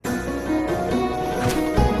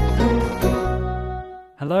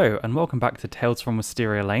Hello, and welcome back to Tales from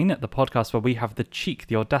Wisteria Lane, the podcast where we have the cheek,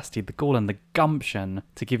 the audacity, the gall, and the gumption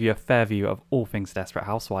to give you a fair view of all things Desperate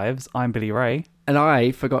Housewives. I'm Billy Ray. And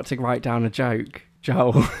I forgot to write down a joke,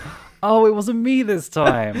 Joel. Oh, it wasn't me this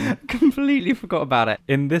time. Completely forgot about it.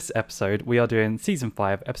 In this episode, we are doing Season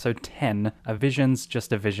 5, Episode 10, A Vision's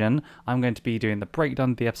Just a Vision. I'm going to be doing the breakdown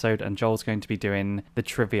of the episode, and Joel's going to be doing the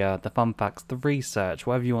trivia, the fun facts, the research,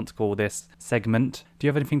 whatever you want to call this segment. Do you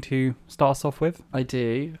have anything to start us off with? I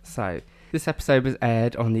do. So, this episode was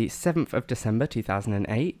aired on the 7th of December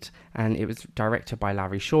 2008, and it was directed by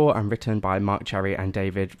Larry Shaw and written by Mark Cherry and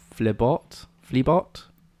David Flibot?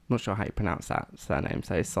 Not sure how you pronounce that surname,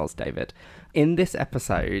 so soz David. In this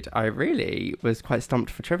episode, I really was quite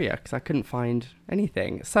stumped for trivia because I couldn't find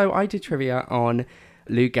anything. So I did trivia on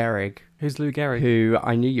Lou Gehrig. Who's Lou Gehrig? Who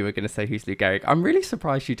I knew you were going to say who's Lou Gehrig. I'm really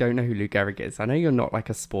surprised you don't know who Lou Gehrig is. I know you're not like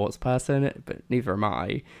a sports person, but neither am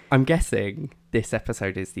I. I'm guessing this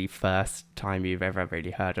episode is the first time you've ever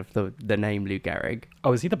really heard of the name Lou Gehrig.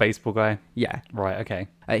 Oh, is he the baseball guy? Yeah. Right, okay.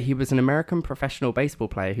 He was an American professional baseball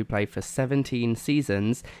player who played for 17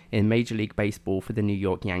 seasons in Major League Baseball for the New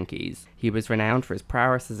York Yankees. He was renowned for his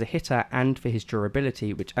prowess as a hitter and for his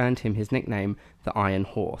durability, which earned him his nickname, the Iron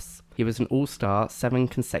Horse. He was an All-Star 7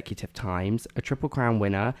 consecutive times, a Triple Crown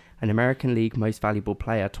winner, an American League Most Valuable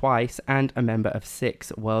Player twice, and a member of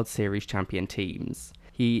 6 World Series champion teams.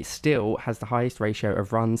 He still has the highest ratio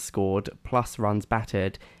of runs scored plus runs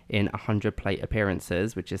batted in 100 plate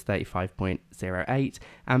appearances, which is 35.08,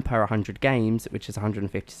 and per 100 games, which is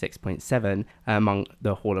 156.7 among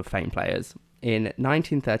the Hall of Fame players. In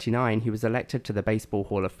 1939, he was elected to the Baseball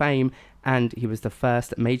Hall of Fame, and he was the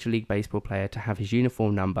first Major League Baseball player to have his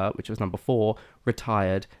uniform number, which was number 4,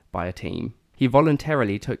 retired by a team. He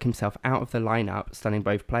voluntarily took himself out of the lineup, stunning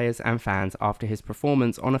both players and fans after his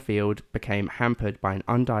performance on a field became hampered by an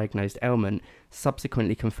undiagnosed ailment,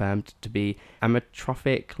 subsequently confirmed to be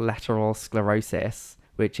amyotrophic lateral sclerosis,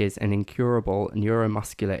 which is an incurable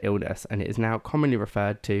neuromuscular illness, and it is now commonly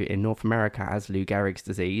referred to in North America as Lou Gehrig's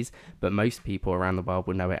disease, but most people around the world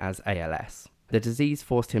will know it as ALS. The disease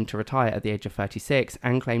forced him to retire at the age of 36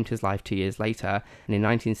 and claimed his life 2 years later, and in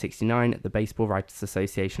 1969, the Baseball Writers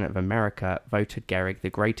Association of America voted Gehrig the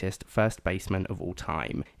greatest first baseman of all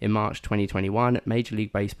time. In March 2021, Major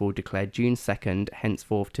League Baseball declared June 2nd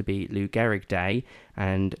henceforth to be Lou Gehrig Day,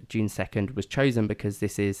 and June 2nd was chosen because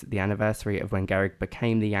this is the anniversary of when Gehrig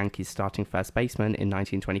became the Yankees' starting first baseman in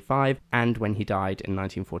 1925 and when he died in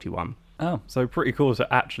 1941. Oh, so pretty cool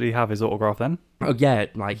to actually have his autograph then. Oh yeah,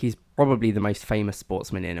 like he's probably the most famous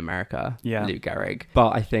sportsman in America, Lou Gehrig. But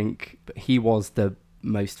I think he was the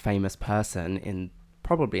most famous person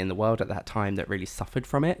probably in the world at that time that really suffered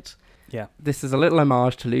from it. Yeah. This is a little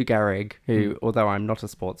homage to Lou Gehrig, who, although I'm not a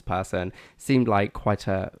sports person, seemed like quite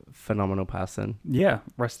a phenomenal person. Yeah,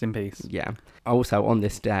 rest in peace. Yeah. Also, on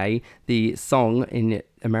this day, the song in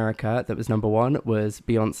America that was number 1 was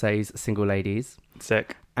Beyonce's Single Ladies.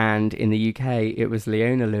 Sick. And in the UK, it was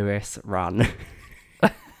Leona Lewis, Run.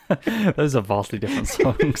 Those are vastly different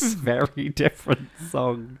songs. Very different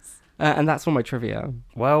songs. And that's all my trivia.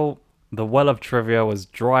 Well, the well of trivia was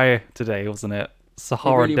dry today, wasn't it?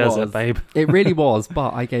 Sahara really Desert, was. babe. It really was,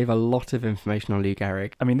 but I gave a lot of information on Lou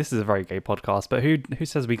Gehrig. I mean, this is a very gay podcast, but who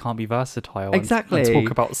says we can't be versatile exactly. and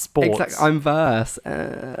talk about sports? Exactly. I'm verse.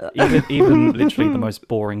 Even literally the most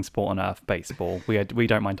boring sport on earth, baseball, we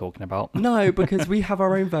don't mind talking about. No, because we have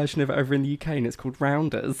our own version of it over in the UK and it's called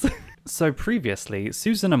Rounders. So previously,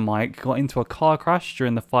 Susan and Mike got into a car crash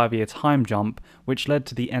during the 5-year time jump, which led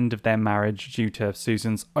to the end of their marriage due to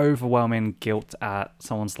Susan's overwhelming guilt at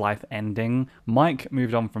someone's life ending. Mike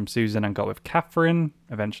moved on from Susan and got with Catherine,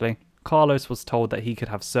 eventually. Carlos was told that he could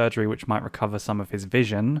have surgery which might recover some of his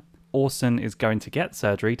vision. Orson is going to get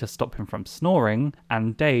surgery to stop him from snoring,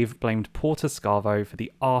 and Dave blamed Porter Scavo for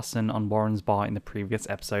the arson on Warren's bar in the previous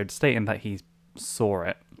episode, stating that he saw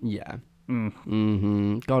it. Yeah.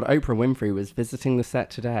 Mm-hmm. God, Oprah Winfrey was visiting the set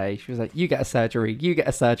today. She was like, you get a surgery,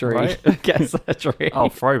 right? Get a surgery. Oh,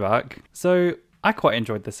 throwback. So I quite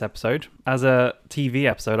enjoyed this episode. As a TV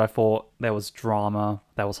episode, I thought there was drama,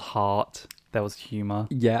 there was heart, there was humour.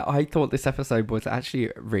 Yeah, I thought this episode was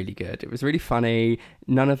actually really good. It was really funny.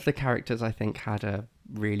 None of the characters, I think, had a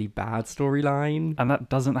really bad storyline. And that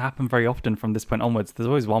doesn't happen very often from this point onwards. There's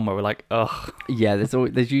always one where we're like, ugh. Yeah,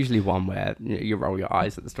 there's usually one where you roll your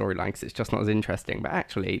eyes at the storyline because it's just not as interesting. But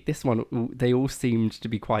actually, this one, they all seemed to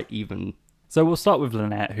be quite even. So we'll start with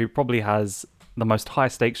Lynette, who probably has the most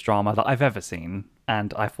high-stakes drama that I've ever seen.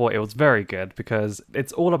 and I thought it was very good because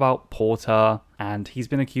it's all about Porter, and he's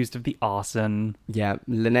been accused of the arson. Yeah,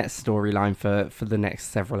 Lynette's storyline for the next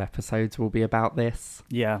several episodes will be about this.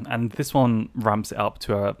 Yeah, and this one ramps it up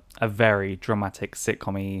to a very dramatic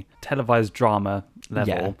sitcom-y televised drama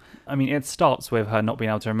level. Yeah. I mean, it starts with her not being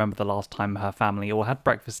able to remember the last time her family all had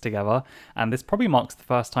breakfast together, and this probably marks the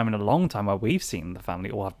first time in a long time where we've seen the family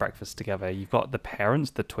all have breakfast together. You've got the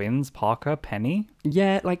parents, the twins, Parker, Penny.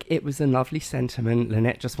 Yeah, like, it was a lovely sentiment.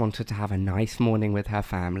 Lynette just wanted to have a nice morning with her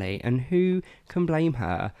family, and who can blame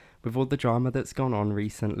her with all the drama that's gone on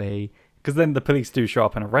recently? Because then the police do show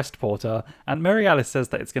up and arrest Porter, and Mary Alice says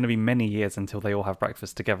that it's going to be many years until they all have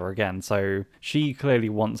breakfast together again, so she clearly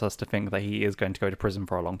wants us to think that he is going to go to prison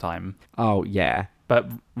for a long time. Oh, yeah. But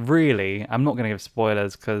really, I'm not going to give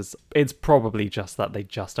spoilers because it's probably just that they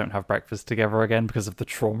just don't have breakfast together again because of the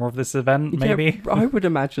trauma of this event, maybe. Yeah, I would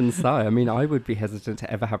imagine so. I mean, I would be hesitant to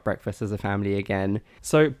ever have breakfast as a family again.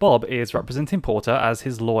 So Bob is representing Porter as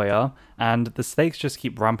his lawyer, and the stakes just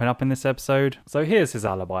keep ramping up in this episode. So here's his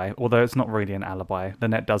alibi, although it's not really an alibi.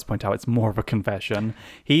 Lynette does point out it's more of a confession.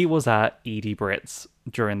 He was at Edie Britt's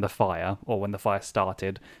during the fire, or when the fire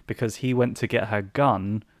started, because he went to get her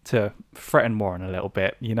gun to threaten Warren a little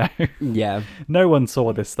bit, you know? Yeah. No one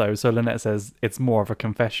saw this though, so Lynette says it's more of a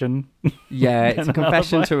confession. Yeah, it's a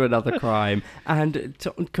confession alibi. to another crime. And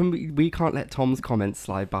we can't let Tom's comments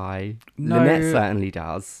slide by. No. Lynette certainly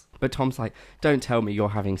does. But Tom's like, don't tell me you're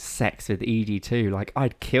having sex with Edie too. Like,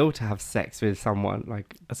 I'd kill to have sex with someone,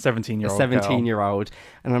 like A 17-year-old a 17-year-old.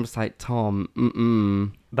 And I'm just like,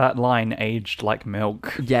 Tom, That line aged like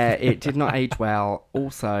milk. Yeah, it did not age well.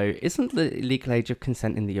 Also, isn't the legal age of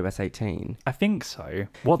consent in the US 18? I think so.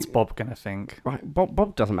 What's Bob gonna think? Right,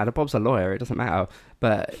 Bob doesn't matter. Bob's a lawyer. It doesn't matter.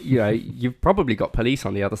 But, you know, you've probably got police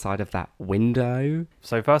on the other side of that window.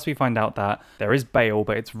 So first we find out that there is bail,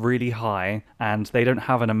 but it's really high, and they don't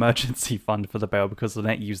have an emergency fund for the bail because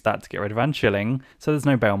Lynette used that to get rid of Anne Schilling, so there's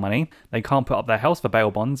no bail money. They can't put up their house for bail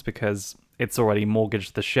bonds because it's already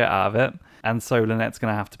mortgaged the shit out of it, and so Lynette's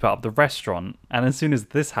going to have to put up the restaurant. And as soon as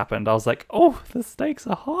this happened, I was like, oh, the stakes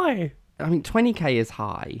are high. I mean, 20k is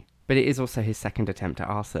high, but it is also his second attempt at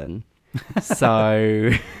arson.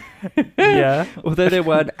 So... Yeah. Although they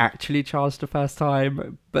weren't actually charged the first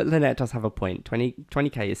time, but Lynette does have a point.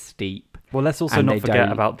 20k is steep. Well, let's also And not they forget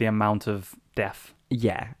don't- about the amount of death.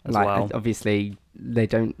 Yeah, As like, well. obviously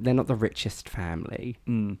they're not the richest family,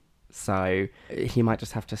 so he might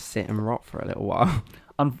just have to sit and rot for a little while.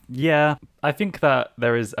 Yeah, I think that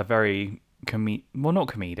there is a very not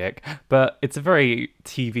comedic, but it's a very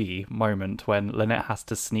TV moment when Lynette has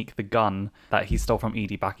to sneak the gun that he stole from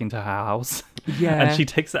Edie back into her house. Yeah. And she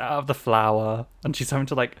takes it out of the flour, and she's having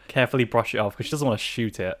to like carefully brush it off because she doesn't want to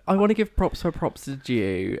shoot it. I want to give props where props are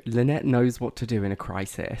due. Lynette knows what to do in a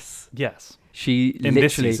crisis. Yes. She In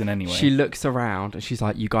this season, anyway. She looks around and she's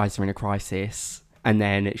like, you guys are in a crisis. And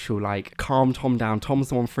then she'll like calm Tom down. Tom's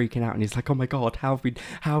the one freaking out, and he's like, "Oh my god, how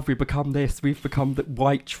have we become this? We've become the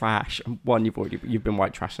white trash." And one, you've been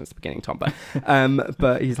white trash since the beginning, Tom.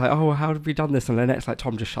 But he's like, "Oh, how have we done this?" And Lynette's like,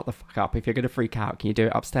 "Tom, just shut the fuck up. If you're gonna freak out, can you do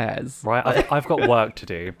it upstairs?" Right, I've got work to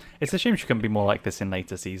do. It's a shame she couldn't be more like this in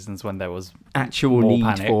later seasons when there was Actual more need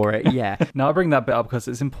panic. for it, yeah. Now, I bring that bit up because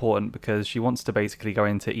it's important because she wants to basically go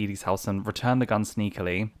into Edie's house and return the gun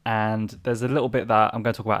sneakily. And there's a little bit that I'm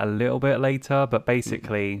going to talk about a little bit later, but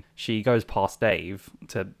basically she goes past Dave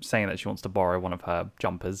to saying that she wants to borrow one of her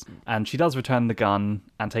jumpers. And she does return the gun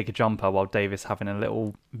and take a jumper while Dave is having a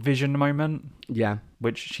little vision moment, Yeah.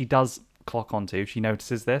 which she does clock onto. She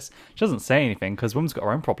notices this. She doesn't say anything because woman's got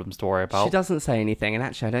her own problems to worry about. She doesn't say anything, and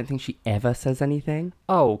actually I don't think she ever says anything.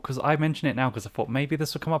 Oh, because I mention it now because I thought maybe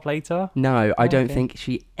this will come up later. No, I don't okay. think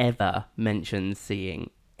she ever mentions seeing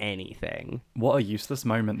anything. What a useless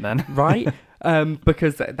moment then. Right?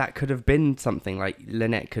 Because that could have been something like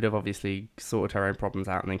Lynette could have obviously sorted her own problems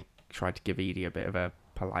out and then tried to give Edie a bit of a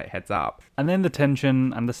polite heads up. And then the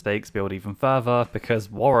tension and the stakes build even further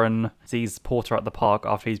because Warren sees Porter at the park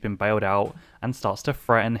after he's been bailed out and starts to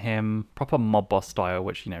threaten him, proper mob boss style,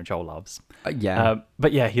 which, you know, Joel loves. Yeah.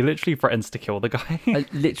 But yeah, he literally threatens to kill the guy. I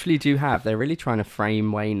literally do have. They're really trying to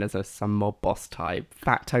frame Wayne as some mob boss type.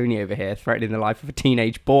 Fat Tony over here threatening the life of a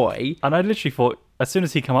teenage boy. And I literally thought, as soon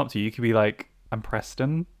as he come up to you, you could be like, I'm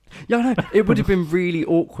Preston. Yeah, no, it would have been really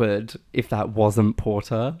awkward if that wasn't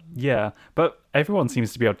Porter. Yeah, but everyone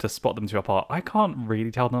seems to be able to spot them two apart. I can't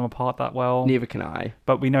really tell them apart that well. Neither can I.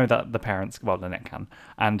 But we know that the parents, well, Lynette can,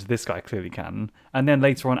 and this guy clearly can. And then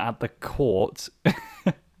later on at the court,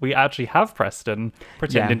 we actually have Preston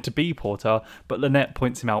pretending to be Porter, but Lynette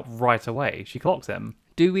points him out right away. She clocks him.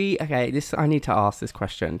 I need to ask this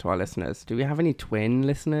question to our listeners. Do we have any twin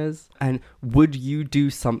listeners? And would you do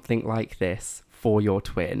something like this for your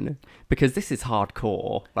twin? Because this is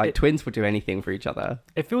hardcore. Like, twins would do anything for each other.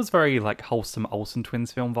 It feels very like wholesome Olsen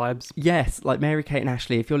Twins film vibes. Yes, like Mary-Kate and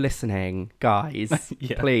Ashley, if you're listening, guys,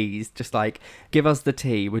 Yeah. please just like give us the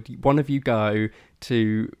tea. Would one of you go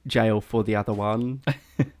to jail for the other one?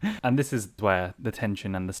 And this is where the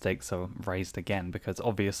tension and the stakes are raised again, because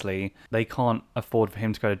obviously they can't afford for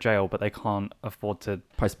him to go to jail, but they can't afford to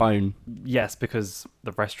Postpone. yes, because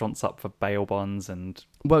the restaurant's up for bail bonds and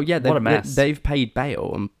Well, yeah, what a mess. they've paid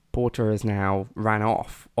bail and Porter has now ran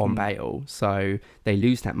off on bail, so they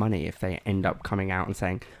lose that money if they end up coming out and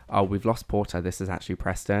saying, oh, we've lost Porter, this is actually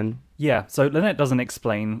Preston. yeah, so Lynette doesn't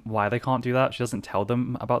explain why they can't do that. She doesn't tell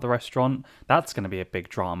them about the restaurant. That's going to be a big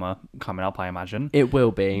drama coming up, I imagine. It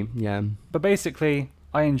will be, yeah. But basically,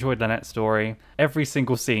 I enjoyed Lynette's story. Every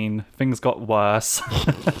single scene, things got worse.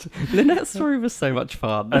 Lynette's story was so much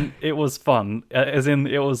fun. And it was fun. As in,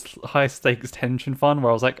 it was high stakes tension fun, where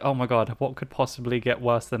I was like, oh my god, what could possibly get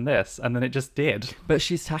worse than this? And then it just did. But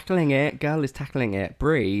she's tackling it. Girl is tackling it.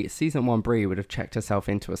 Brie, season 1 Brie would have checked herself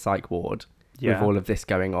into a psych ward with all of this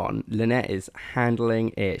going on. Lynette is handling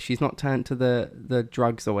it. She's not turned to the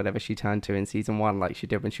drugs or whatever she turned to in season 1 like she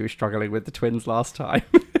did when she was struggling with the twins last time.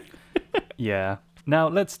 Yeah. Now,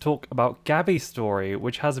 let's talk about Gabby's story,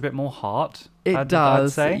 which has a bit more heart. It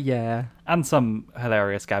does, I'd say. yeah. And some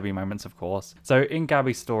hilarious Gabby moments, of course. So in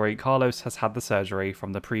Gabby's story, Carlos has had the surgery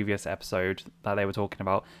from the previous episode that they were talking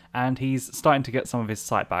about, and he's starting to get some of his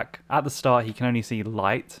sight back. At the start, he can only see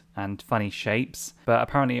light and funny shapes, but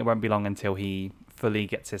apparently it won't be long until he fully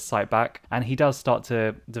gets his sight back, and he does start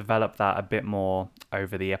to develop that a bit more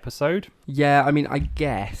over the episode. Yeah, I mean, I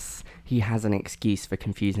guess he has an excuse for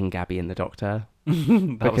confusing Gabby and the doctor.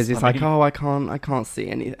 Because it's funny. like, oh, I can't see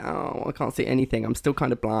anything. Oh, I can't see anything. I'm still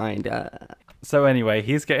kind of blind. So anyway,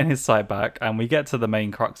 he's getting his sight back, and we get to the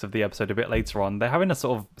main crux of the episode a bit later on. They're having a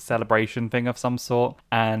sort of celebration thing of some sort,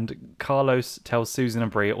 and Carlos tells Susan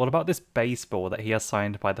and Brie all about this baseball that he has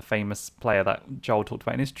signed by the famous player that Joel talked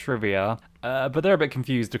about in his trivia. But they're a bit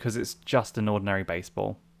confused because it's just an ordinary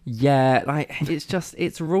baseball. Yeah, like,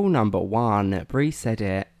 it's rule number 1. Bree said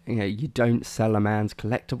it. You know, you don't sell a man's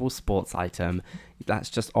collectible sports item. That's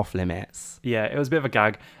just off limits. Yeah, it was a bit of a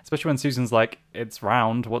gag, especially when Susan's like, it's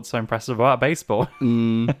round, what's so impressive about baseball?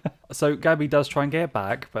 So Gabby does try and get it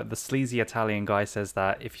back, but the sleazy Italian guy says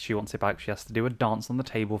that if she wants it back, she has to do a dance on the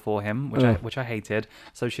table for him, which I hated.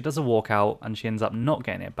 So she does a walkout, and she ends up not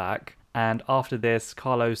getting it back. And after this,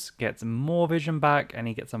 Carlos gets more vision back, and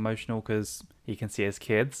he gets emotional because he can see his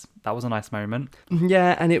kids. That was a nice moment.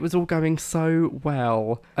 Yeah, and it was all going so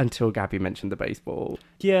well until Gabby mentioned the baseball.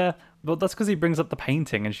 Yeah, but that's because he brings up the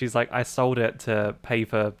painting, and she's like, I sold it to pay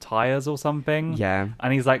for tires or something. Yeah.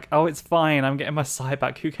 And he's like, oh, it's fine, I'm getting my sight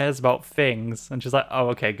back, who cares about things? And she's like, oh,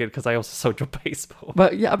 okay, good, because I also sold your baseball.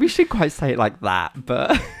 But yeah, I mean, she didn't quite say it like that,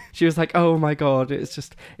 but she was like, oh my god, it's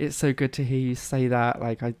so good to hear you say that.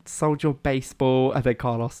 Like, I sold your baseball. And then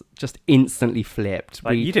Carlos just instantly flipped.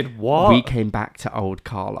 Like, you did what? We came back to old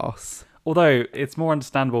Carlos. Although it's more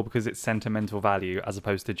understandable because it's sentimental value as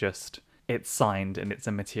opposed to just it's signed and it's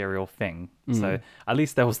a material thing. So at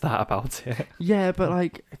least there was that about it. Yeah, but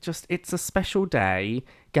like, it's a special day.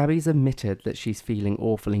 Gabby's admitted that she's feeling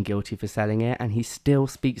awful and guilty for selling it, and he still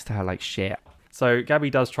speaks to her like shit. So Gabby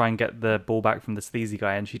does try and get the ball back from the sleazy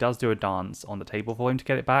guy, and she does do a dance on the table for him to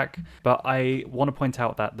get it back. But I want to point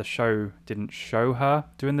out that the show didn't show her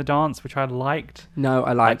doing the dance, which I liked. No,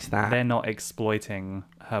 I liked that. They're not exploiting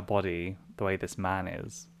her body the way this man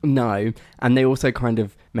is. No, and they also kind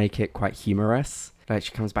of make it quite humorous. Like,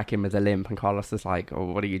 she comes back in with a limp, and Carlos is like, oh,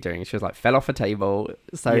 what are you doing? She was like, fell off a table.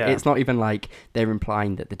 So Yeah. It's not even like they're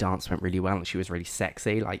implying that the dance went really well and she was really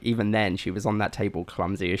sexy. Like, even then, she was on that table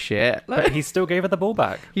clumsy as shit. Like, But he still gave her the ball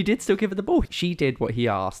back. he did still give her the ball. She did what he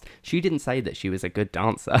asked. She didn't say that she was a good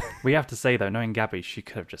dancer. We have to say, though, knowing Gabby, she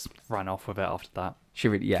could have just run off with it after that. She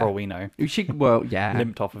really, yeah. For all we know. Well, yeah.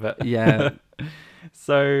 Limped off of it. Yeah.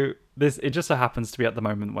 So it just so happens to be at the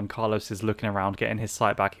moment when Carlos is looking around, getting his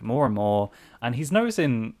sight back more and more, and he's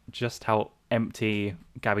noticing just how empty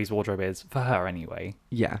Gabby's wardrobe is, for her anyway.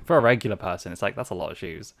 Yeah. For a regular person, it's like, that's a lot of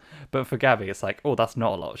shoes. But for Gabby, it's like, oh, that's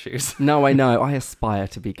not a lot of shoes. No, I know. I aspire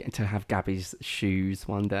to have Gabby's shoes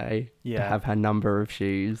one day. To Yeah. have her number of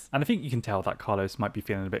shoes. And I think you can tell that Carlos might be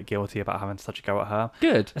feeling a bit guilty about having such a go at her.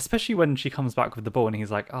 Good. Especially when she comes back with the ball and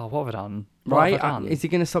he's like, oh, what have I done? What have Right? I done? Is he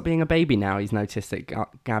going to stop being a baby now? He's noticed that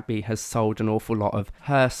Gabby has sold an awful lot of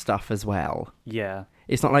her stuff as well. Yeah.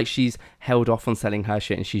 It's not like she's held off on selling her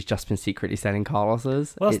shit and she's just been secretly selling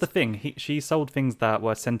Carlos's. Well, that's the thing. She sold things that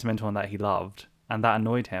were sentimental and that he loved. and that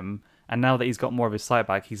annoyed him. And now that he's got more of his sight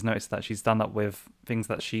back, he's noticed that she's done that with things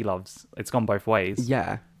that she loves. It's gone both ways.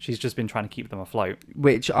 Yeah. She's just been trying to keep them afloat.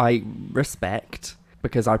 Which I respect,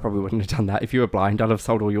 because I probably wouldn't have done that. If you were blind, I'd have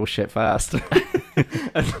sold all your shit first.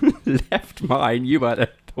 And left mine. You weren't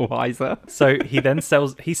the wiser. So he then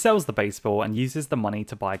sells the baseball and uses the money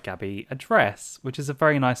to buy Gabby a dress, which is a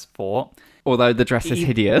very nice thought. Although the dress is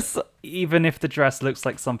hideous. Even if the dress looks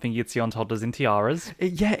like something you'd see on toddlers in tiaras.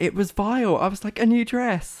 Yeah, it was vile. I was like, a new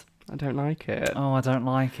dress. I don't like it. Oh, I don't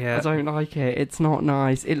like it. I don't like it. It's not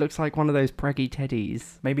nice. It looks like one of those preggy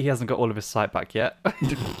teddies. Maybe he hasn't got all of his sight back yet.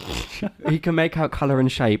 He can make out colour and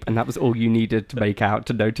shape, and that was all you needed to make out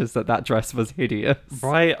to notice that dress was hideous.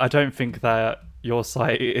 Right? I don't think that your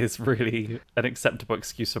sight is really an acceptable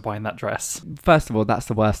excuse for buying that dress. First of all, that's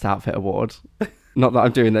the worst outfit award. Not that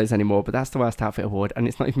I'm doing those anymore, but that's the worst outfit award, and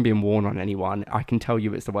it's not even being worn on anyone. I can tell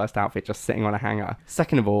you it's the worst outfit just sitting on a hanger.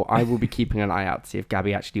 Second of all, I will be keeping an eye out to see if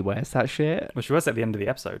Gabby actually wears that shit. Well, she was at the end of the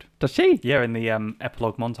episode. Does she? Yeah, in the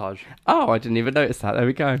epilogue montage. Oh, I didn't even notice that. There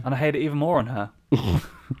we go. And I hate it even more on her.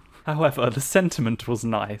 However, the sentiment was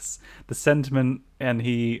nice. The sentiment, and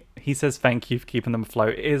he says thank you for keeping them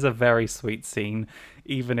afloat. It is a very sweet scene,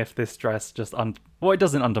 even if this dress just... well, it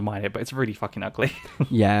doesn't undermine it, but it's really fucking ugly.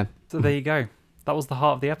 Yeah. So there you go. That was the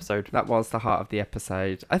heart of the episode. That was the heart of the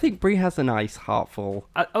episode. I think Brie has a nice, heartful...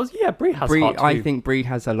 Brie has heart too. I think Brie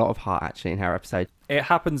has a lot of heart, actually, in her episode. It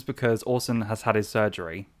happens because Orson has had his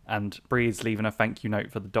surgery, and Bree's leaving a thank you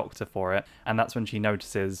note for the doctor for it, and that's when she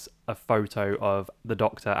notices a photo of the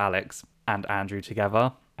doctor, Alex, and Andrew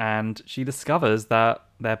together, and she discovers that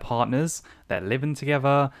they're partners, they're living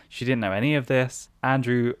together. She didn't know any of this.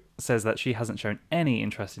 Andrew says that she hasn't shown any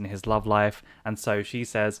interest in his love life, and so she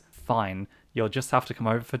says, fine, you'll just have to come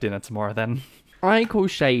over for dinner tomorrow then. I call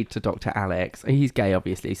shade to Dr. Alex. He's gay,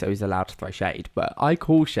 obviously, so he's allowed to throw shade. But I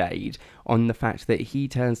call shade on the fact that he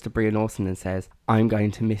turns to Brie and Orson and says, I'm going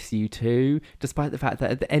to miss you too. Despite the fact that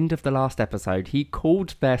at the end of the last episode, he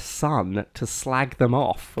called their son to slag them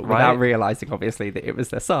off without realising, obviously, that it was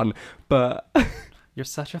their son. But... You're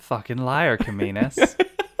such a fucking liar, Camillus.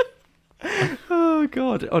 Oh,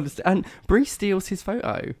 God. Honestly. And Brie steals his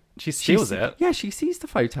photo. She steals it? Yeah, she sees the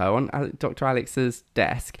photo on Dr. Alex's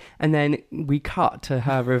desk, and then we cut to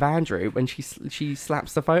her with Andrew when she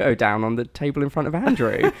slaps the photo down on the table in front of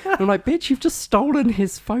Andrew. I'm like, bitch, you've just stolen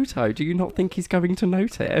his photo. Do you not think he's going to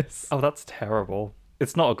notice? Oh, that's terrible.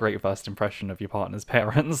 It's not a great first impression of your partner's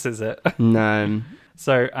parents, is it? No.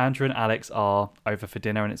 So Andrew and Alex are over for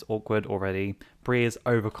dinner and it's awkward already. Brie is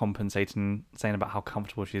overcompensating, saying about how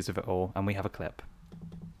comfortable she is with it all, and we have a clip.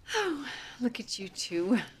 Oh, look at you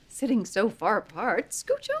two, sitting so far apart.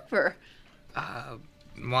 Scooch over.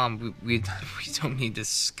 Mom, we don't need to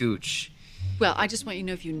scooch. Well, I just want you to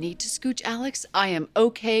know if you need to scooch, Alex, I am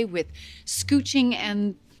okay with scooching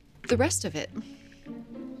and the rest of it.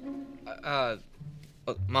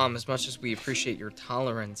 Mom, as much as we appreciate your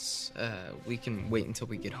tolerance, we can wait until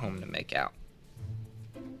we get home to make out.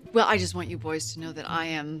 Well, I just want you boys to know that I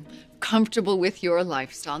am comfortable with your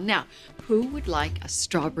lifestyle. Now, who would like a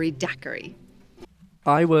strawberry daiquiri?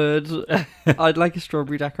 I would. I'd like a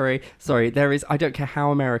strawberry daiquiri. Sorry, I don't care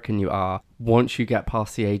how American you are. Once you get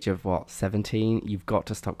past the age of, 17, you've got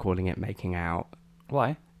to stop calling it making out.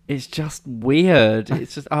 Why? It's just weird.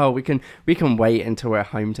 It's just, we can wait until we're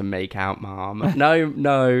home to make out, Mom.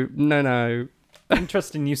 No.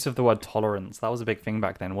 Interesting use of the word tolerance. That was a big thing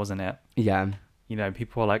back then, wasn't it? Yeah. You know,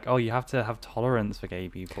 people were like, oh, you have to have tolerance for gay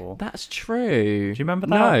people. That's true. Do you remember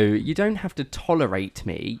that? No, you don't have to tolerate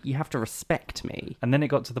me. You have to respect me. And then it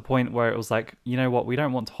got to the point where it was like, you know what? We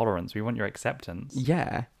don't want tolerance. We want your acceptance.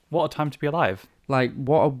 Yeah. What a time to be alive. Like,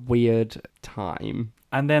 what a weird time.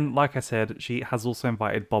 And then, like I said, she has also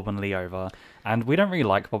invited Bob and Lee over. And we don't really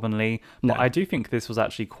like Bob and Lee. But I do think this was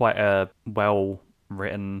actually quite a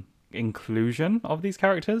well-written inclusion of these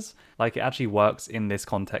characters. Like, it actually works in this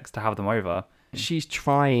context to have them over. She's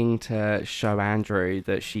trying to show Andrew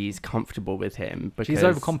that she's comfortable with him. Because, she's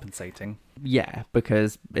overcompensating. Yeah,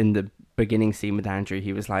 because in the beginning scene with Andrew,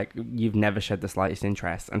 he was like, you've never showed the slightest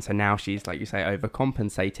interest. And so now she's, like you say,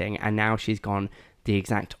 overcompensating. And now she's gone the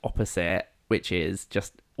exact opposite, which is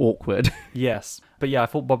just awkward. Yes. But yeah, I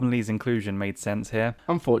thought Bob and Lee's inclusion made sense here.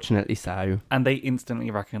 Unfortunately so. And they instantly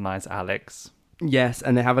recognize Alex. Yes,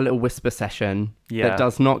 and they have a little whisper session that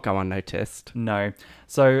does not go unnoticed. No.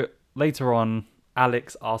 So later on,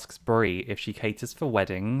 Alex asks Brie if she caters for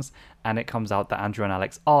weddings, and it comes out that Andrew and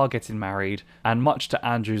Alex are getting married, and much to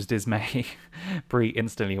Andrew's dismay, Brie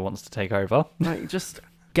instantly wants to take over. Like, just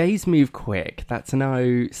gays move quick. That's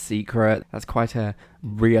no secret. That's quite a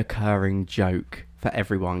reoccurring joke for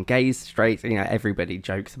everyone. Gays, straights, everybody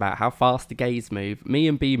jokes about how fast the gays move. Me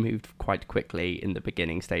and B moved quite quickly in the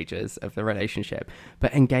beginning stages of the relationship,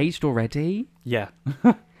 but engaged already? Yeah.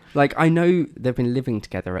 Like, I know they've been living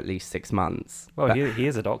together at least 6 months. Well, but he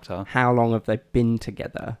is a doctor. how long have they been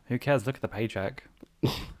together? Who cares? Look at the paycheck.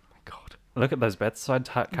 My God. Look at those bedside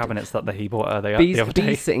cabinets that he bought the B's other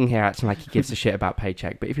day. sitting here acting like he gives a shit about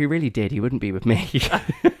paycheck, but if he really did, he wouldn't be with me.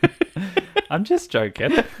 I'm just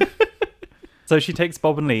joking. So she takes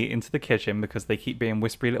Bob and Lee into the kitchen because they keep being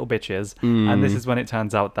whispery little bitches. And this is when it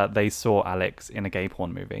turns out that they saw Alex in a gay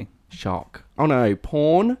porn movie. Shock. Oh no,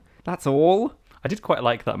 porn? That's all? I did quite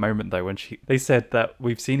like that moment though when they said that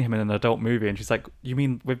we've seen him in an adult movie and she's like, you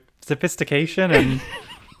mean with sophistication and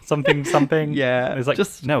something? Yeah, And it's like,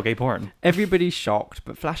 just- no, gay porn. Everybody's shocked,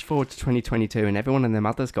 but flash forward to 2022 and everyone and their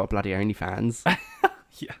mother's got bloody OnlyFans.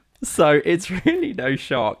 Yeah. So it's really no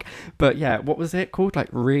shock. But yeah, what was it called? Like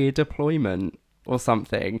redeployment or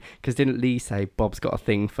something? Because didn't Lee say Bob's got a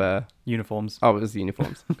thing for... Uniforms. Oh, it was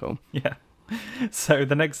uniforms. Cool. Yeah. So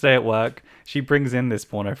the next day at work, she brings in this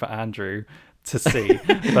porno for Andrew to see.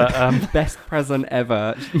 But Best present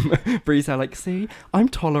ever. Bree's like, see, I'm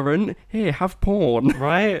tolerant. Here, have porn.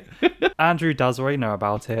 right? Andrew does already know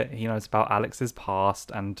about it. He knows about Alex's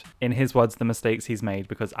past and, in his words, the mistakes he's made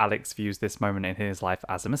because Alex views this moment in his life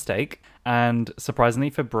as a mistake. And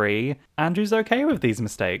surprisingly for Bree, Andrew's okay with these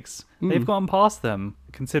mistakes. They've gotten past them,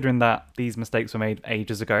 considering that these mistakes were made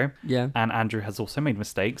ages ago. Yeah. And Andrew has also made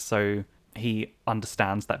mistakes, so he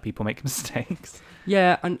understands that people make mistakes.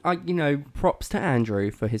 Yeah, and props to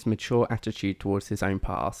Andrew for his mature attitude towards his own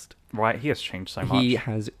past. Right? He has changed so much. He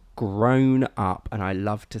has grown up, and I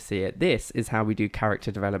love to see it. This is how we do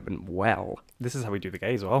character development well. This is how we do the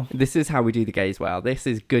gays well. This is how we do the gays well. This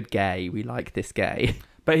is good gay. We like this gay.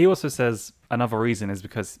 But he also says another reason is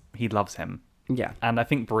because he loves him. Yeah. And I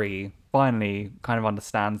think Brie finally kind of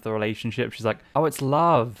understands the relationship. She's like, oh, it's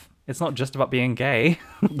love. It's not just about being gay.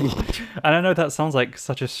 And I know that sounds like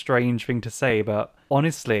such a strange thing to say, but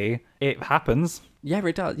honestly, it happens. Yeah,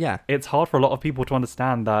 it does. Yeah. It's hard for a lot of people to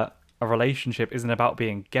understand that a relationship isn't about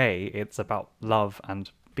being gay. It's about love and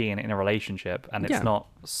being in a relationship. And it's Yeah. not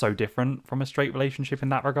so different from a straight relationship in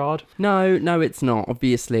that regard. No, it's not.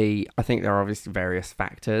 Obviously, I think there are obviously various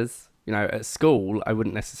factors. At school, I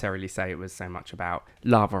wouldn't necessarily say it was so much about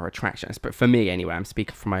love or attraction. But for me, anyway, I'm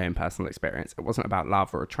speaking from my own personal experience. It wasn't about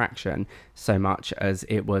love or attraction so much as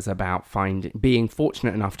it was about being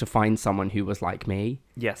fortunate enough to find someone who was like me.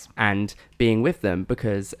 Yes. And being with them,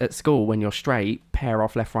 because at school, when you're straight, pair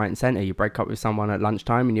off left, right and centre. You break up with someone at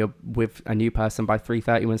lunchtime and you're with a new person by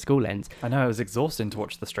 3:30 when school ends. I know, it was exhausting to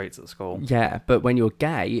watch the straights at school. Yeah, but when you're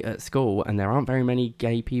gay at school, and there aren't very many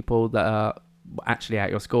gay people that are actually at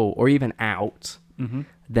your school or even out,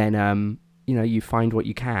 then you find what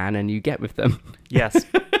you can and you get with them. Yes.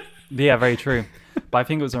 Yeah, very true. But I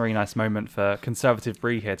think it was a really nice moment for conservative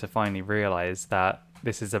Brie here to finally realise that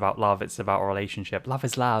this is about love. It's about a relationship. Love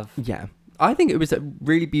is love. Yeah. I think it was a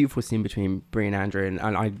really beautiful scene between Brie and Andrew,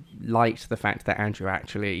 and I liked the fact that Andrew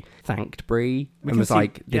actually thanked Brie and was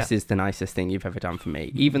like, "This is the nicest thing you've ever done for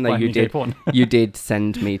me." Even though Buying you me gay did, porn. you did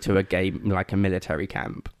send me to a military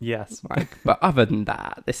camp. Yes. But other than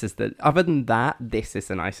that, this is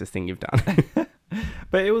the nicest thing you've done.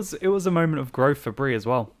 But it was a moment of growth for Brie as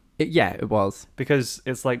well. It was. Because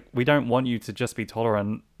it's like, we don't want you to just be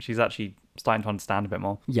tolerant. She's actually starting to understand a bit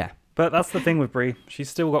more. Yeah. But that's the thing with Brie. She's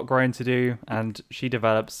still got growing to do, and she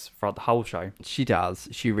develops throughout the whole show. She does.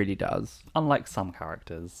 She really does. Unlike some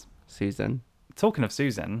characters. Susan. Talking of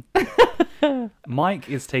Susan, Mike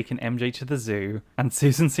is taking MJ to the zoo, and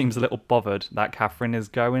Susan seems a little bothered that Catherine is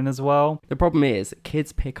going as well. The problem is,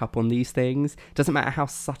 kids pick up on these things. Doesn't matter how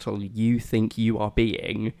subtle you think you are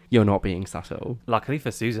being, you're not being subtle. Luckily for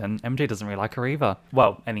Susan, MJ doesn't really like her either.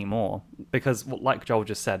 Well, anymore. Because, like Joel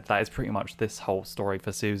just said, that is pretty much this whole story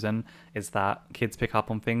for Susan, is that kids pick up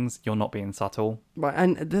on things, you're not being subtle. Right,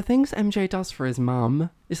 and the things MJ does for his mum,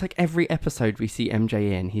 it's like every episode we see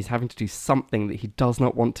MJ in, he's having to do something that he does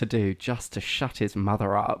not want to do just to shut his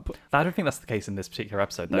mother up. I don't think that's the case in this particular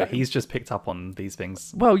episode, though. No. He's just picked up on these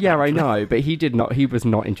things. Well, yeah, I know, but he was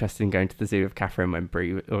not interested in going to the zoo with Catherine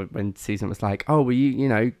when Susan was like, oh, will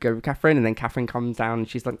you go with Catherine? And then Catherine comes down and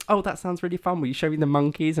she's like, oh, that sounds really fun. Will you show me the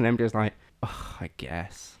monkeys? And MJ was like, oh, I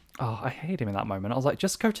guess. Oh, I hate him in that moment. I was like,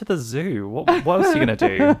 just go to the zoo. What else are you going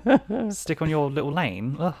to do? Stick on your little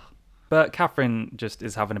lane? Ugh. But Catherine just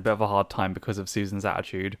is having a bit of a hard time because of Susan's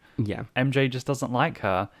attitude. Yeah. MJ just doesn't like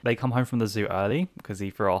her. They come home from the zoo early because he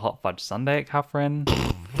threw a hot fudge sundae at Catherine.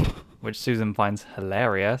 which Susan finds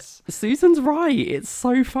hilarious. Susan's right. It's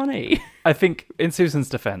so funny. I think, in Susan's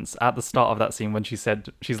defense, at the start of that scene when she said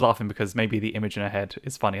she's laughing because maybe the image in her head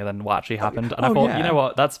is funnier than what actually happened. And I thought, yeah. you know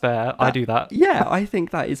what? That's fair. I do that. Yeah, I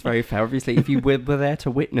think that is very fair. Obviously, if you were there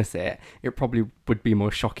to witness it, it probably would be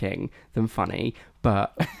more shocking than funny.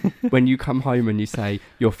 But when you come home and you say,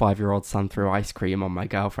 your 5-year-old son threw ice cream on my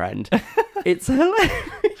girlfriend, it's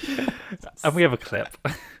hilarious. And we have a clip.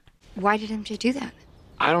 Why did MJ do that?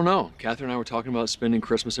 I don't know. Catherine and I were talking about spending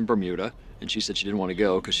Christmas in Bermuda, and she said she didn't want to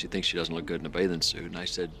go because she thinks she doesn't look good in a bathing suit. And I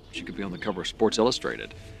said she could be on the cover of Sports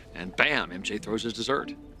Illustrated. And bam, MJ throws his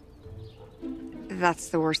dessert. That's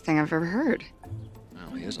the worst thing I've ever heard.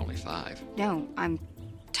 Well, he is only 5. No, I'm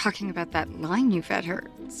talking about that line you fed her.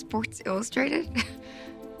 Sports Illustrated?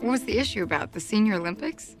 What was the issue about? The Senior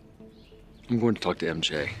Olympics? I'm going to talk to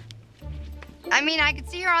MJ. I mean, I could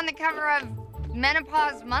see her on the cover of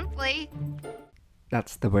Menopause Monthly.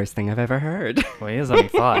 That's the worst thing I've ever heard. Well, he is only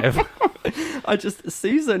 5.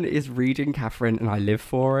 Susan is reading Catherine and I live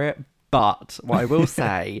for it. But what I will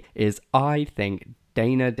say is I think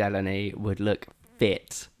Dana Delany would look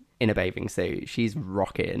fit in a bathing suit. She's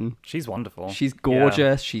rocking. She's wonderful. She's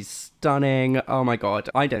gorgeous. She's stunning. Oh my God.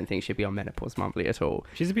 I don't think she'd be on Menopause Monthly at all.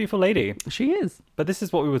 She's a beautiful lady. She is. But this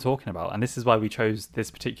is what we were talking about. And this is why we chose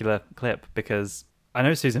this particular clip, because I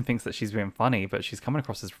know Susan thinks that she's being funny, but she's coming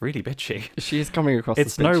across as really bitchy. She is coming across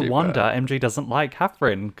It's as no bitchy, wonder but- MJ doesn't like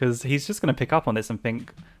Catherine, because he's just going to pick up on this and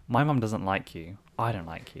think, my mum doesn't like you. I don't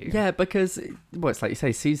like you. Yeah, because, well, it's like you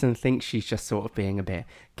say, Susan thinks she's just sort of being a bit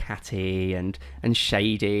catty and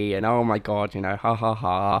shady and, oh my God, you know, ha ha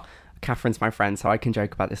ha. Catherine's my friend, so I can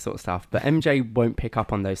joke about this sort of stuff. But MJ won't pick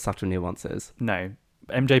up on those subtle nuances. No.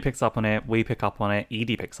 MJ picks up on it, we pick up on it,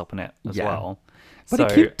 Edie picks up on it as Yeah. well. But So-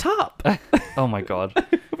 a cute top, Oh my God.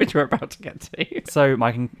 which we're about to get to. So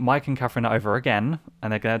Mike and Catherine are over again,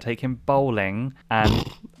 and they're going to take him bowling,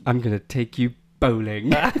 and I'm going to take you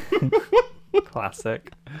bowling.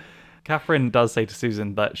 classic. Catherine does say to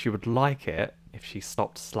Susan that she would like it if she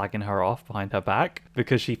stopped slagging her off behind her back,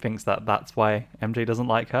 because she thinks that that's why MJ doesn't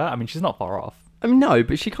like her. I mean, she's not far off. I mean, no,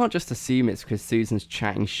 but she can't just assume it's because Susan's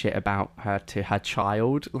chatting shit about her to her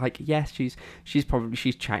child. Like, yes, she's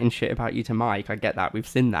chatting shit about you to Mike. I get that. We've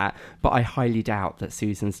seen that. But I highly doubt that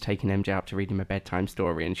Susan's taken MJ out to read him a bedtime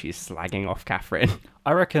story and she's slagging off Catherine.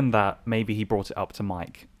 I reckon that maybe he brought it up to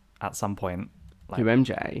Mike at some point. Who,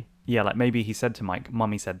 MJ? Yeah, like maybe he said to Mike,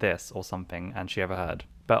 Mummy said this or something, and she overheard.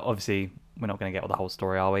 But obviously, we're not going to get the whole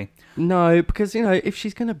story, are we? No, because, you know, if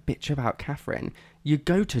she's going to bitch about Catherine, you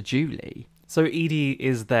go to Julie. So Edie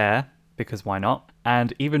is there, because why not?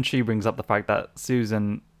 And even she brings up the fact that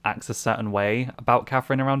Susan acts a certain way about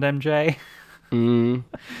Catherine around MJ.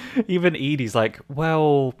 Even Edie's like,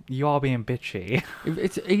 well, you are being bitchy.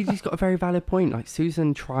 Edie's got a very valid point. Like,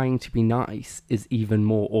 Susan trying to be nice is even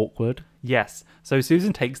more awkward. Yes. So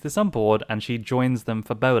Susan takes this on board and she joins them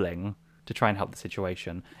for bowling to try and help the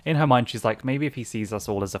situation. In her mind, she's like, maybe if he sees us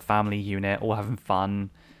all as a family unit, all having fun,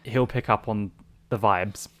 he'll pick up on the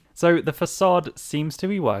vibes. So the facade seems to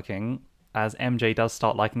be working, as MJ does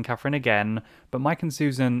start liking Catherine again, but Mike and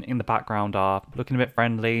Susan in the background are looking a bit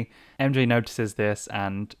friendly. MJ notices this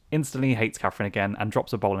and instantly hates Catherine again and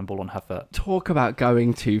drops a bowling ball on her foot. Talk about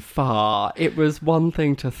going too far. It was one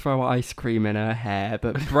thing to throw ice cream in her hair,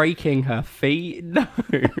 but breaking her feet? No.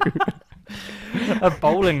 A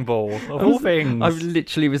bowling ball, of all things. I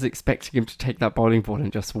literally was expecting him to take that bowling ball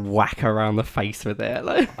and just whack her around the face with it.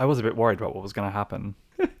 Like, I was a bit worried about what was going to happen.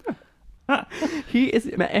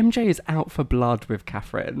 MJ is out for blood with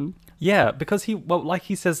Catherine. Yeah, because like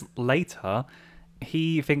he says later,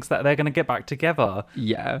 he thinks that they're going to get back together.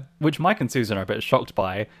 Yeah. Which Mike and Susan are a bit shocked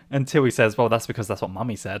by, until he says, well, that's because that's what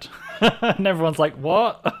Mummy said. And everyone's like,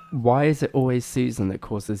 what? Why is it always Susan that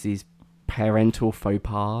causes these parental faux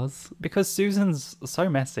pas? Because Susan's so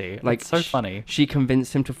messy. Like, It's so funny. She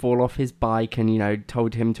convinced him to fall off his bike and, you know,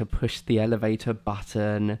 told him to push the elevator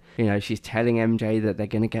button. You know, she's telling MJ that they're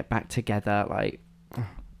going to get back together. Like,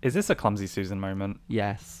 Is this a clumsy Susan moment?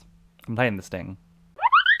 yes. I'm playing the Sting.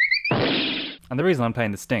 And the reason I'm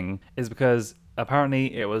playing the Sting is because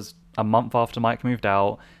apparently it was a month after Mike moved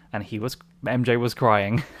out and MJ was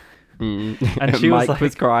crying. And she Mike was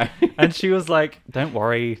was crying. And she was like, don't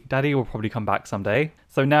worry, Daddy will probably come back someday.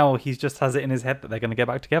 So now he just has it in his head that they're going to get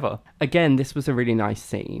back together. Again, this was a really nice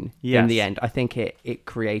scene. Yes. In the end, I think it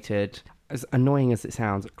created, as annoying as it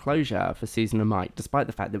sounds, closure for Susan and Mike, despite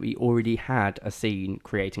the fact that we already had a scene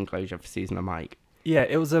creating closure for Susan and Mike. Yeah,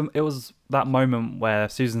 it was that moment where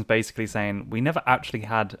Susan's basically saying, we never actually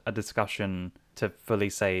had a discussion to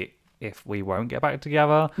fully say if we won't get back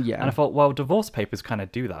together. Yeah. And I thought, well, divorce papers kind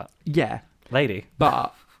of do that. Yeah. Lady.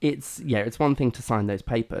 But it's one thing to sign those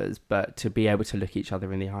papers, but to be able to look each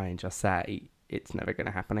other in the eye and just say it's never going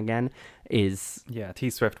to happen again is... Yeah,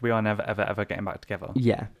 T-Swift, we are never, ever, ever getting back together.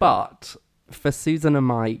 Yeah, but for Susan and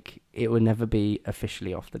Mike, it will never be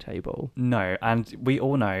officially off the table. No, and we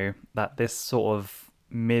all know that this sort of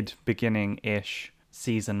mid-beginning-ish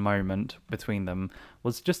season moment between them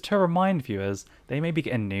was just to remind viewers they may be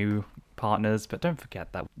getting new partners, but don't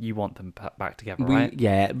forget that you want them back together, right?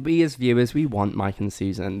 Yeah, we as viewers, we want Mike and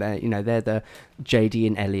Susan. They're the JD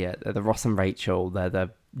and Elliot, they're the Ross and Rachel, they're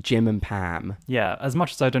the Jim and Pam. Yeah, as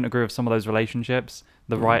much as I don't agree with some of those relationships,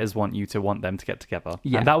 the writers want you to want them to get together.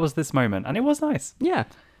 Yeah. And that was this moment, and it was nice. Yeah.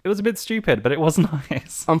 It was a bit stupid, but it was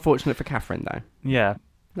nice. Unfortunate for Catherine, though. Yeah.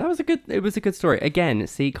 It was a good story. Again,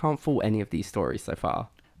 see, can't fault any of these stories so far.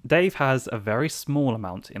 Dave has a very small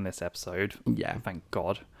amount in this episode. Yeah. Thank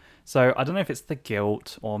God. So I don't know if it's the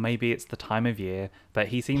guilt or maybe it's the time of year, but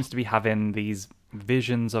he seems to be having these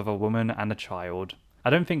visions of a woman and a child. I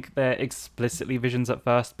don't think they're explicitly visions at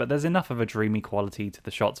first, but there's enough of a dreamy quality to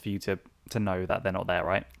the shots for you to know that they're not there,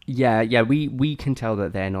 right? Yeah, we can tell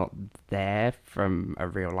that they're not there from a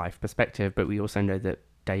real life perspective, but we also know that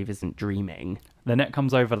Dave isn't dreaming. Lynette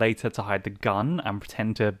comes over later to hide the gun and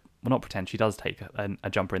not pretend, she does take a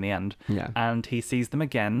jumper in the end. Yeah. And he sees them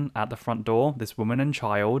again at the front door, this woman and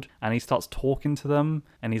child, and he starts talking to them,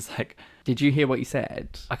 and he's like... Did you hear what he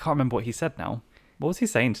said? I can't remember what he said now. What was he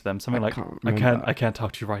saying to them? Something like, I can't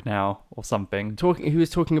talk to you right now, or something. He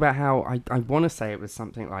was talking about how, I want to say it was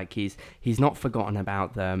something like he's not forgotten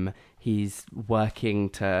about them. He's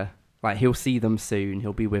working to, like, he'll see them soon.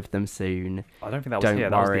 He'll be with them soon. I don't think that was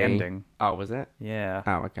here. That was the ending. Oh, was it? Yeah.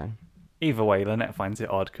 Oh, okay. Either way, Lynette finds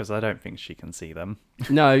it odd because I don't think she can see them.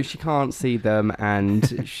 No, she can't see them,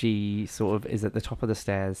 and she sort of is at the top of the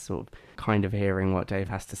stairs, sort of kind of hearing what Dave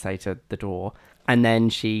has to say to the door. And then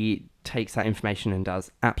she takes that information and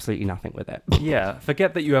does absolutely nothing with it. Yeah,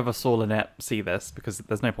 forget that you ever saw Lynette see this because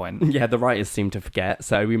there's no point. Yeah, the writers seem to forget,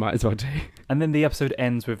 so we might as well do. And then the episode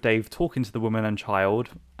ends with Dave talking to the woman and child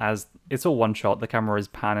as it's all one shot. The camera is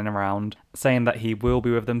panning around, saying that he will be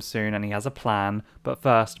with them soon and he has a plan. But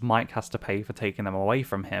first, Mike has to pay for taking them away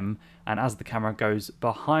from him. And as the camera goes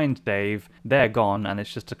behind Dave, they're gone and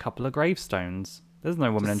it's just a couple of gravestones. There's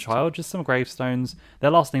no woman and child, just some gravestones. Their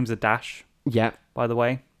last names are Dash. Yeah. By the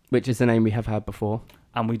way. Which is a name we have heard before.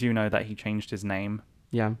 And we do know that he changed his name.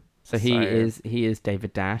 Yeah. So he is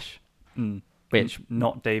David Dash. Which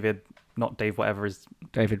not Dave whatever is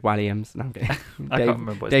David Williams. No, okay. I can't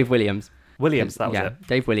remember Dave Williams. Williams, that was it.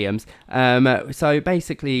 Dave Williams. So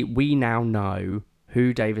basically we now know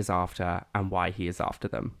who Dave is after and why he is after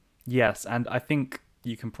them. Yes, and I think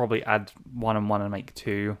you can probably add 1 and 1 and make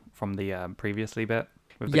 2 from the previously bit.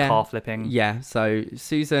 With the car flipping. Yeah, so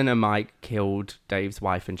Susan and Mike killed Dave's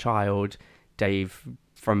wife and child. Dave,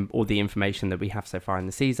 from all the information that we have so far in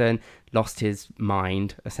the season, lost his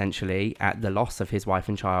mind, essentially, at the loss of his wife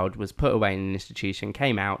and child, was put away in an institution,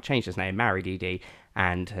 came out, changed his name, married Edie,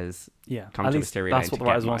 and has come at to least Wisteria. That's what the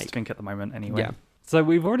writers want us to think at the moment, anyway. Yeah. So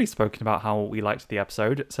we've already spoken about how we liked the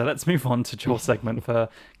episode, so let's move on to your segment for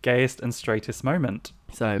Gayest and Straightest Moment.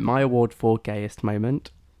 So my award for Gayest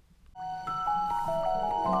Moment...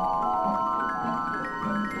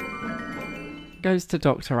 goes to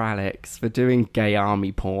Dr. Alex for doing gay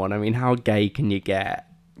army porn. I mean, how gay can you get?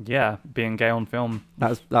 Yeah, being gay on film.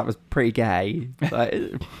 That was pretty gay.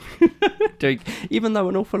 Even though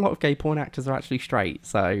an awful lot of gay porn actors are actually straight,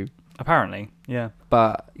 so... Apparently, yeah.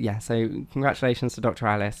 But, yeah, so congratulations to Dr.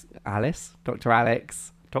 Alice. Dr.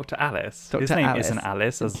 Alex. Dr. Alice? Dr. His name Alice. isn't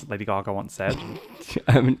Alice, as Lady Gaga once said.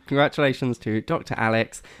 Congratulations to Dr.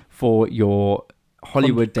 Alex for your...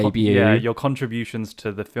 Hollywood debut. Yeah, your contributions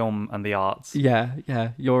to the film and the arts.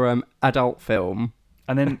 Yeah, your adult film.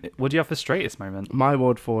 And then, what do you have for straightest moment? My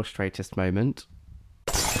award for straightest moment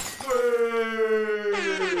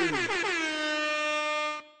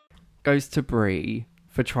goes to Brie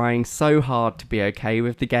for trying so hard to be okay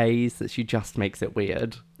with the gays that she just makes it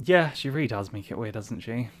weird. Yeah, she really does make it weird, doesn't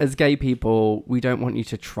she? As gay people, we don't want you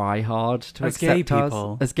to try hard to accept us.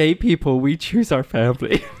 People. As gay people, we choose our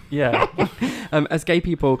family. Yeah. As gay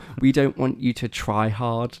people, we don't want you to try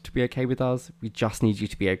hard to be okay with us. We just need you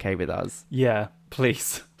to be okay with us. Yeah,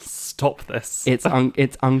 please stop this. It's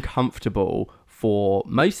uncomfortable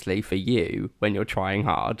mostly for you when you're trying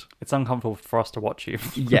hard. It's uncomfortable for us to watch you.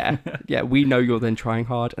 yeah, we know you're then trying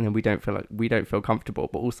hard, and then we don't feel comfortable.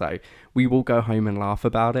 But also, we will go home and laugh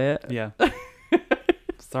about it. Yeah.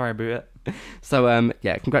 Sorry about it. So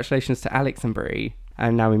congratulations to Alex and Brie.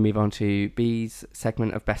 And now we move on to B's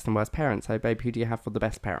segment of Best and Worst Parents. So, babe, who do you have for the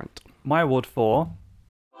best parent? My award for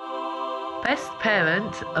Best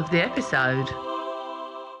Parent of the Episode.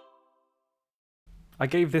 I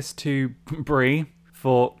gave this to Brie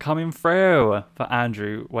for coming through for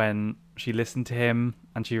Andrew when she listened to him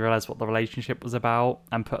and she realised what the relationship was about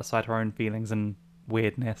and put aside her own feelings and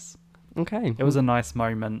weirdness. Okay. It was a nice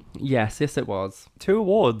moment. Yes, it was. 2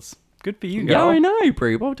 awards. Good for you, Yeah, girl. I know,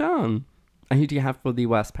 Brie. Well done. And who do you have for the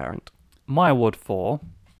worst parent? My award for...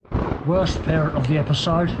 Worst parent of the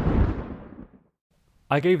episode.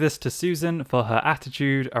 I gave this to Susan for her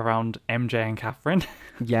attitude around MJ and Catherine.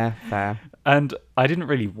 Yeah, fair. And I didn't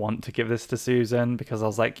really want to give this to Susan because I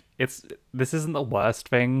was like, this isn't the worst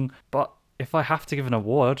thing, but if I have to give an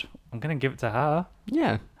award, I'm going to give it to her.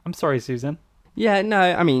 Yeah. I'm sorry, Susan. Yeah, no,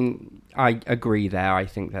 I mean, I agree there. I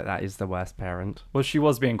think that is the worst parent. Well, she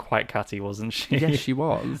was being quite catty, wasn't she? Yes, she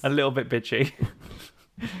was. A little bit bitchy.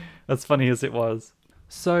 As funny as it was.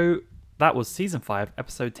 So that was season 5,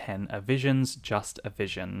 episode 10, A Vision's Just a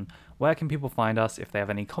Vision. Where can people find us if they have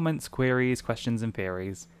any comments, queries, questions, and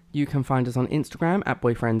theories? You can find us on Instagram at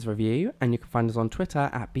boyfriendsreview, and you can find us on Twitter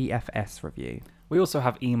at BFSreview. We also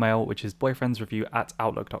have email, which is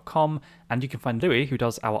boyfriendsreview@outlook.com, and you can find Louis, who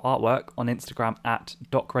does our artwork, on Instagram at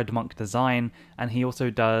DocRedMonkDesign, and he also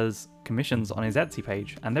does commissions on his Etsy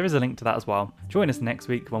page, and there is a link to that as well. Join us next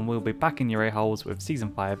week when we'll be back in your ear-holes with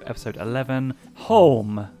season 5, episode 11,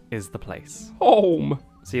 Home is the Place. Home!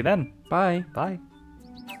 See you then. Bye. Bye.